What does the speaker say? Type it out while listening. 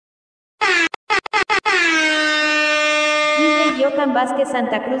Johan Vasquez,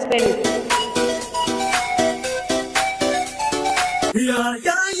 Santa Cruz, Perú. DJ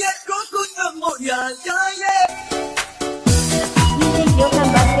Johan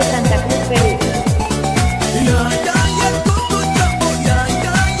Vasquez, Santa Cruz, Perú.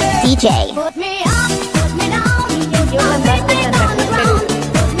 DJ. DJ Johan Vasquez, Santa Cruz, Perú.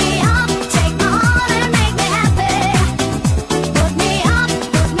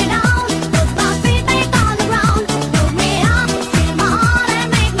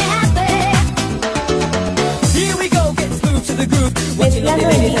 Mezclando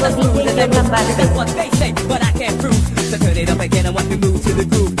en vivo DJ Johan Vasquez. But I can't prove. So turn it up again and watch me move to the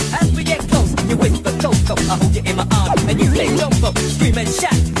groove. As we get close, you whisper Coco. I hold you in my arms and you say Jumbo. Scream and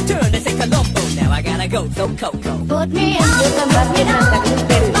shout, turn and say Colombo. Now I gotta go, so Coco. Put me up, Johan Vasquez, Santa Cruz,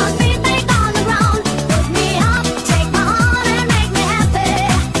 Perú.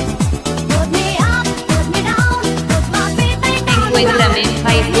 Encuéntrame en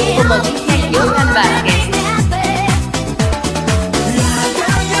Facebook como DJ Johan Vasquez.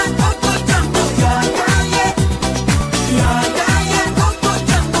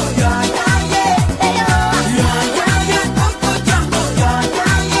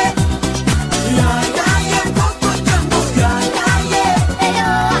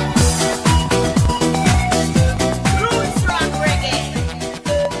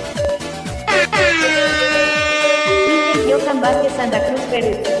 Johan Vasquez, Santa Cruz,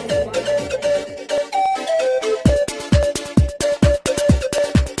 Perú.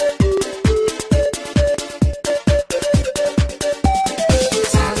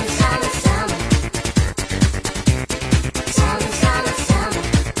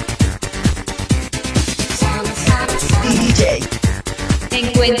 DJ.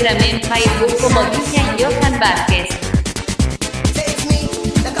 Encuéntrame en Facebook como DJ Johan Vasquez.